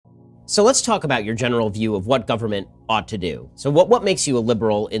So let's talk about your general view of what government ought to do. So what makes you a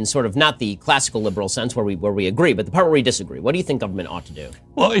liberal in sort of not the classical liberal sense where we agree, but the part where we disagree? What do you think government ought to do?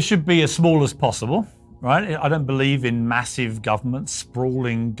 Well, it should be as small as possible, right? I don't believe in massive government,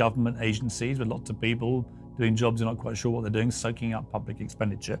 sprawling government agencies with lots of people doing jobs you're not quite sure what they're doing, soaking up public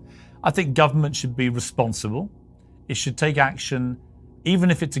expenditure. I think government should be responsible. It should take action, even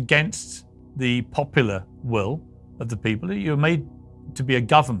if it's against the popular will of the people. You're made to be a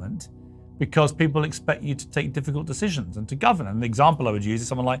government because people expect you to take difficult decisions and to govern. And the example I would use is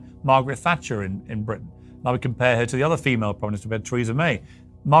someone like Margaret Thatcher in Britain. And I would compare her to the other female Prime Minister, Theresa May.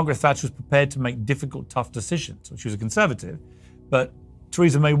 Margaret Thatcher was prepared to make difficult, tough decisions. She was a conservative, but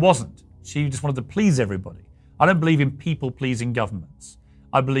Theresa May wasn't. She just wanted to please everybody. I don't believe in people-pleasing governments.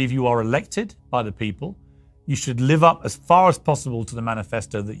 I believe you are elected by the people. You should live up as far as possible to the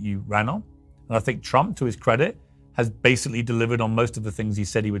manifesto that you ran on. And I think Trump, to his credit, has basically delivered on most of the things he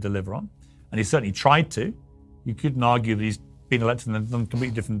said he would deliver on. And he certainly tried to. You couldn't argue that he's been elected and done a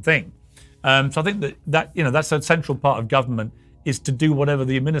completely different thing. So I think that's a central part of government, is to do whatever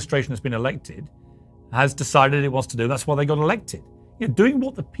the administration that's been elected has decided it wants to do. That's why they got elected. Doing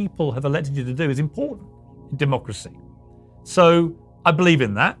what the people have elected you to do is important in democracy. So I believe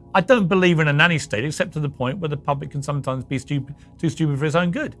in that. I don't believe in a nanny state, except to the point where the public can sometimes be too stupid for its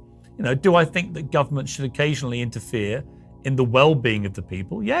own good. Do I think that government should occasionally interfere in the well-being of the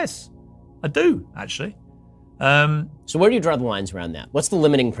people? Yes, I do, actually. So where do you draw the lines around that? What's the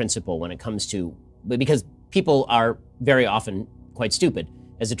limiting principle when it comes to, because people are very often quite stupid,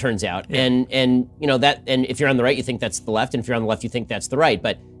 as it turns out. Yeah. And if you're on the right, you think that's the left, and if you're on the left, you think that's the right.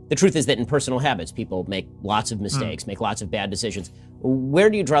 But the truth is that in personal habits, people make lots of mistakes, make lots of bad decisions. Where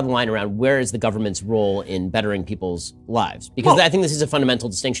do you draw the line around where is the government's role in bettering people's lives? Because I think this is a fundamental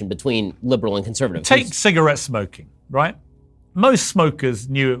distinction between liberal and conservative. Take cigarette smoking, right? Most smokers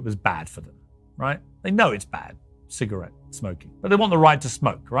knew it was bad for them, right? They know it's bad, cigarette smoking. But they want the right to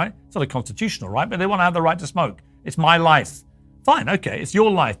smoke, right? It's not a constitutional right, but they want to have the right to smoke. It's my life. Fine, okay, it's your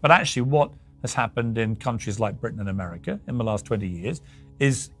life. But actually what has happened in countries like Britain and America in the last 20 years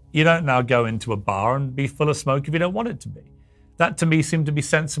is you don't now go into a bar and be full of smoke if you don't want it to be. That to me seemed to be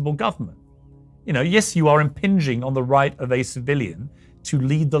sensible government. Yes, you are impinging on the right of a civilian to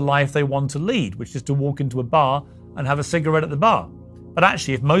lead the life they want to lead, which is to walk into a bar and have a cigarette at the bar. But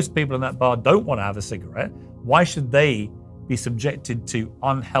actually, if most people in that bar don't want to have a cigarette, why should they be subjected to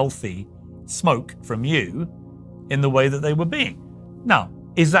unhealthy smoke from you in the way that they were being? Now,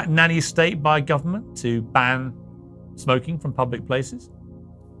 is that nanny state by government to ban smoking from public places?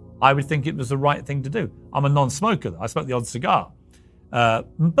 I would think it was the right thing to do. I'm a non-smoker, though. I smoke the odd cigar.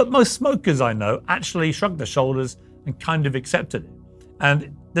 But most smokers I know actually shrugged their shoulders and kind of accepted it.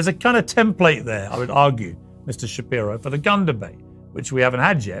 And there's a kind of template there, I would argue, Mr. Shapiro, for the gun debate, which we haven't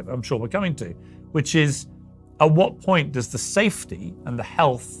had yet, but I'm sure we're coming to, which is, at what point does the safety and the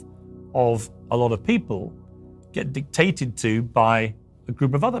health of a lot of people get dictated to by a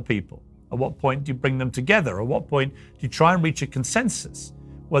group of other people? At what point do you bring them together? At what point do you try and reach a consensus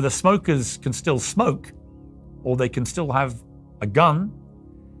where the smokers can still smoke or they can still have a gun,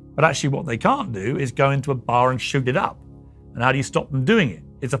 but actually what they can't do is go into a bar and shoot it up? And how do you stop them doing it?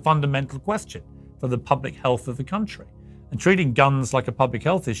 It's a fundamental question for the public health of the country. And treating guns like a public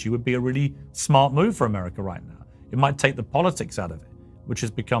health issue would be a really smart move for America right now. It might take the politics out of it, which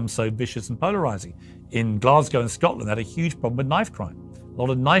has become so vicious and polarizing. In Glasgow and Scotland, they had a huge problem with knife crime. A lot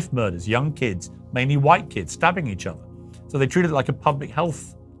of knife murders, young kids, mainly white kids, stabbing each other. So they treated it like a public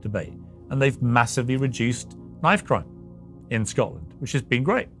health debate. And they've massively reduced knife crime in Scotland, which has been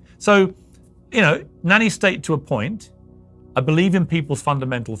great. So, nanny state to a point. I believe in people's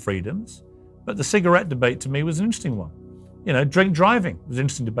fundamental freedoms, but the cigarette debate to me was an interesting one. Drink driving was an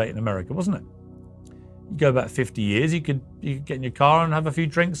interesting debate in America, wasn't it? You go back 50 years, you could get in your car and have a few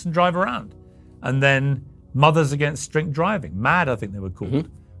drinks and drive around. And then Mothers Against Drink Driving, MAD I think they were called,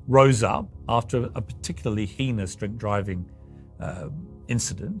 rose up after a particularly heinous drink driving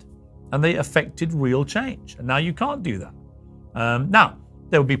incident, and they affected real change. And now you can't do that. Now,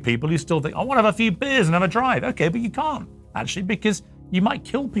 there will be people who still think, I want to have a few beers and have a drive. Okay, but you can't, actually, because you might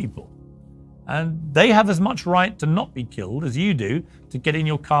kill people. And they have as much right to not be killed as you do to get in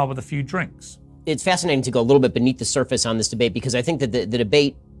your car with a few drinks. It's fascinating to go a little bit beneath the surface on this debate, because I think that the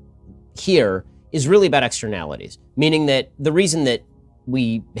debate here is really about externalities, meaning that the reason that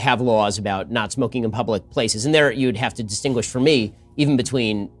we have laws about not smoking in public places, and there you'd have to distinguish for me even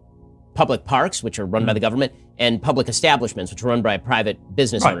between public parks, which are run by the government, and public establishments, which are run by private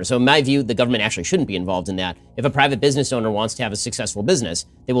business owners. So in my view, the government actually shouldn't be involved in that. If a private business owner wants to have a successful business,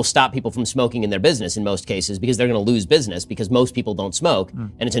 they will stop people from smoking in their business in most cases because they're going to lose business because most people don't smoke,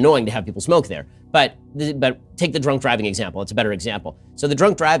 and it's annoying to have people smoke there. But take the drunk driving example. It's a better example. So the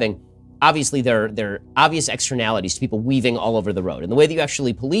drunk driving, obviously there are obvious externalities to people weaving all over the road. And the way that you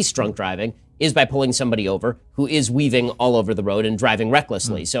actually police drunk driving is by pulling somebody over who is weaving all over the road and driving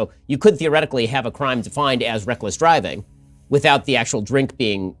recklessly. So you could theoretically have a crime defined as reckless driving without the actual drink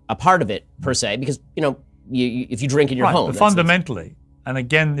being a part of it per se, because, if you drink in your home. But fundamentally, and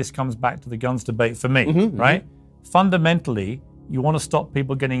again, this comes back to the guns debate for me, right? Fundamentally, you want to stop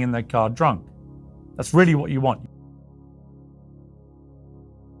people getting in their car drunk. That's really what you want.